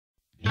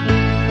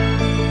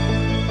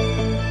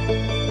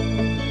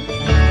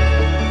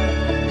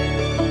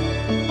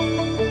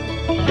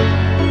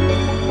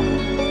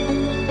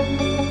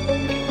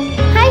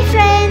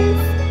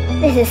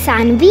This is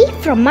Sanvi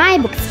from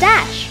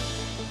mybookstash.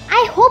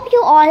 I hope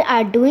you all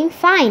are doing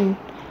fine.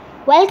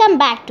 Welcome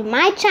back to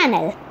my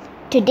channel.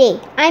 Today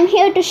I'm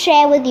here to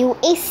share with you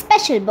a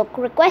special book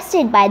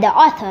requested by the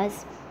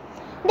authors.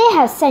 They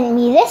have sent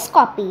me this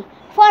copy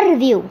for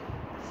review.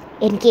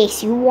 In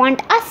case you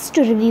want us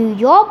to review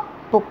your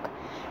book,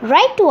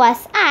 write to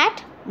us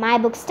at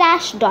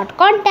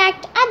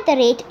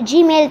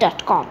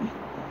mybookstash.contact@gmail.com.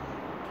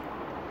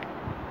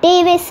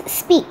 Davis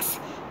Speaks,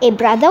 A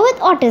Brother with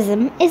Autism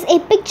is a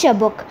picture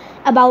book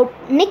about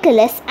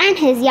Nicholas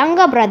and his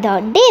younger brother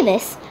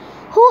Davis,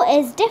 who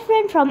is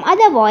different from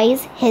other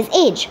boys his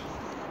age.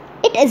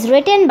 It is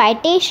written by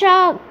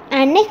Tasha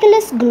and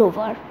Nicholas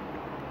Glover.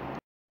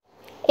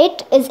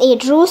 It is a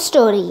true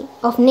story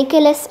of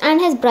Nicholas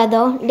and his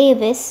brother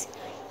Davis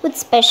with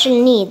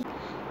special needs.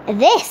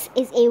 This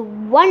is a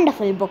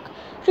wonderful book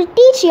to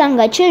teach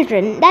younger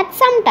children that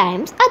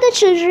sometimes other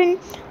children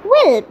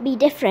will be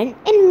different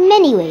in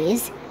many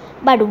ways,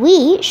 but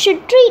we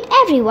should treat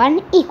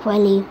everyone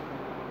equally.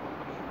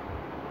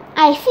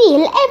 I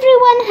feel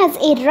everyone has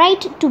a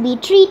right to be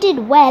treated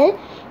well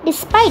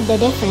despite the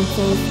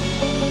differences.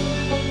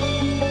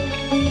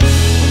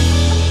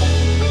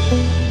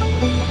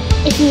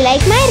 If you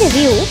like my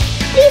review,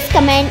 please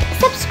comment,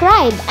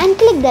 subscribe and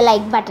click the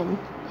like button.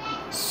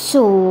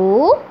 So,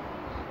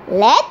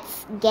 let's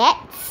get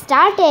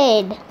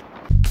started.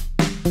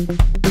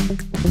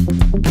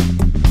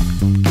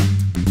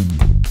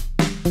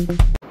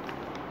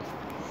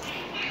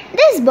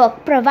 This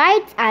book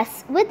provides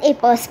us with a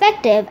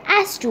perspective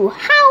as to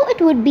how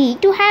it would be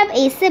to have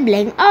a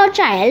sibling or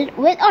child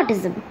with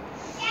autism.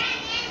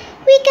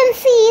 We can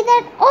see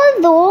that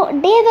although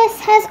Davis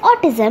has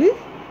autism,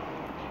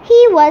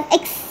 he was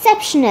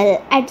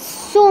exceptional at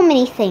so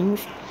many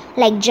things,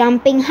 like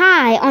jumping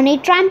high on a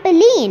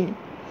trampoline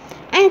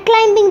and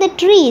climbing the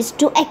trees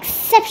to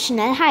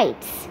exceptional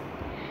heights.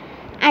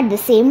 At the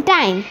same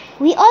time,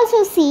 we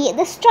also see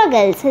the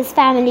struggles his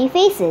family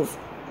faces.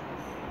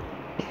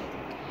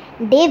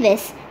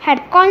 Davis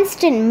had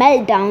constant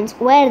meltdowns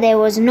where there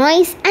was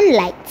noise and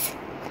lights.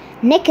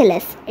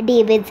 Nicholas,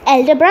 David's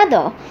elder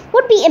brother,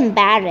 would be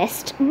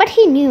embarrassed, but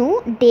he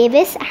knew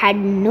Davis had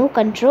no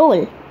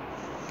control.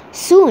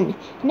 Soon,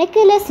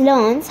 Nicholas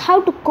learns how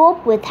to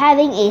cope with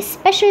having a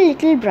special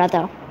little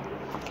brother.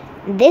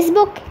 This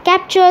book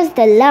captures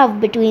the love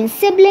between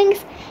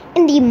siblings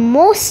in the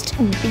most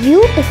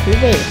beautiful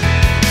way.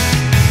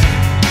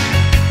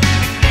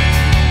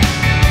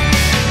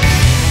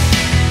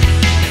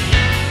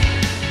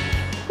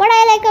 What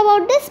I like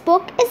about this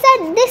book is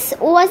that this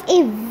was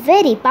a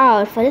very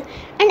powerful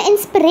and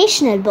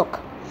inspirational book.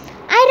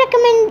 I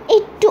recommend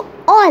it to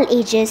all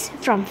ages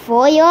from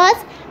 4 years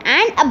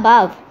and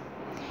above.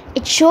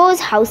 It shows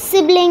how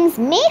siblings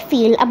may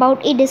feel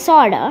about a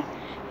disorder,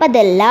 but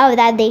the love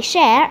that they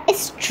share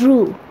is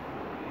true.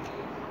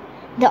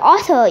 The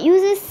author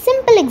uses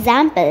simple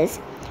examples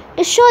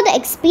to show the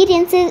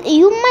experiences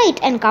you might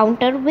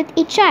encounter with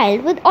a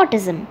child with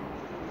autism.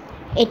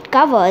 It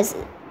covers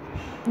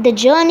the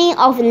journey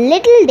of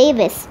little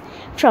Davis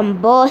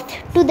from birth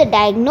to the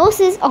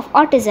diagnosis of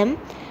autism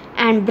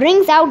and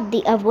brings out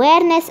the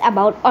awareness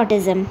about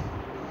autism.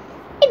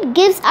 It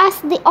gives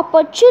us the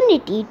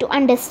opportunity to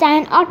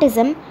understand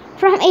autism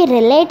from a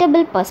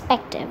relatable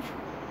perspective.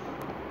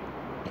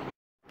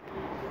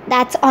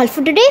 That's all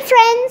for today,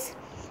 friends.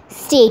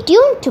 Stay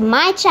tuned to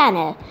my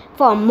channel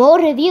for more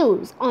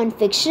reviews on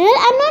fictional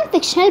and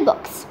non-fictional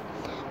books.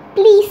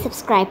 Please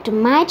subscribe to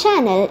my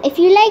channel if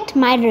you liked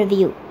my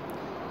review.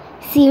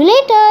 See you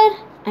later.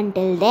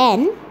 Until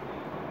then,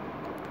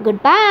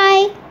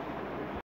 goodbye.